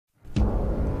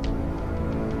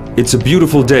It's a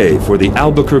beautiful day for the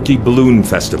Albuquerque Balloon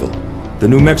Festival. The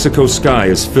New Mexico sky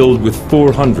is filled with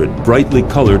 400 brightly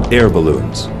colored air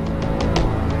balloons.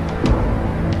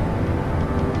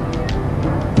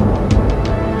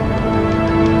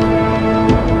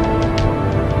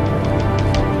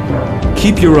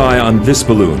 Keep your eye on this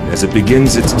balloon as it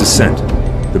begins its descent.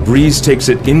 The breeze takes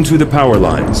it into the power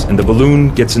lines and the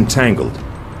balloon gets entangled.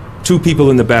 2 people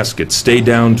in the basket stay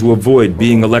down to avoid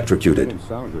being electrocuted.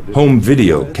 Home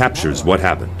video captures what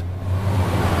happened.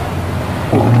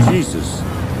 Oh, Jesus.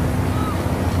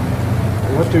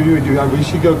 What do? We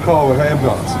should go call an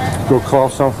ambulance. Go call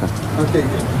something. Okay.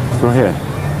 Go ahead.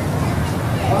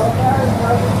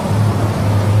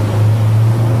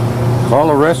 Call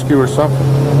a rescue or something.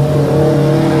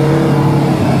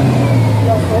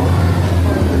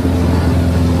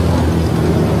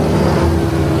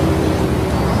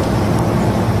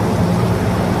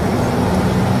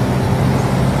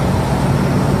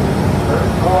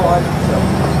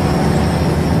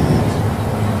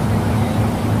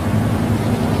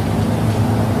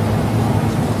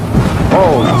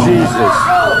 Oh, Jesus.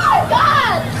 Oh, my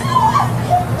God!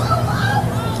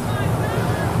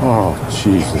 Oh,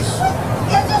 Jesus.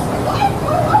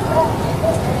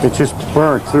 It just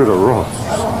burned through the roof.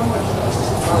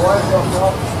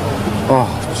 Oh,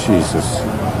 Jesus.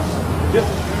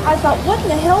 I thought, what in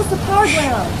the hell's the power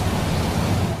ground?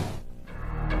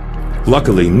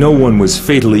 Luckily, no one was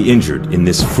fatally injured in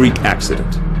this freak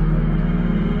accident.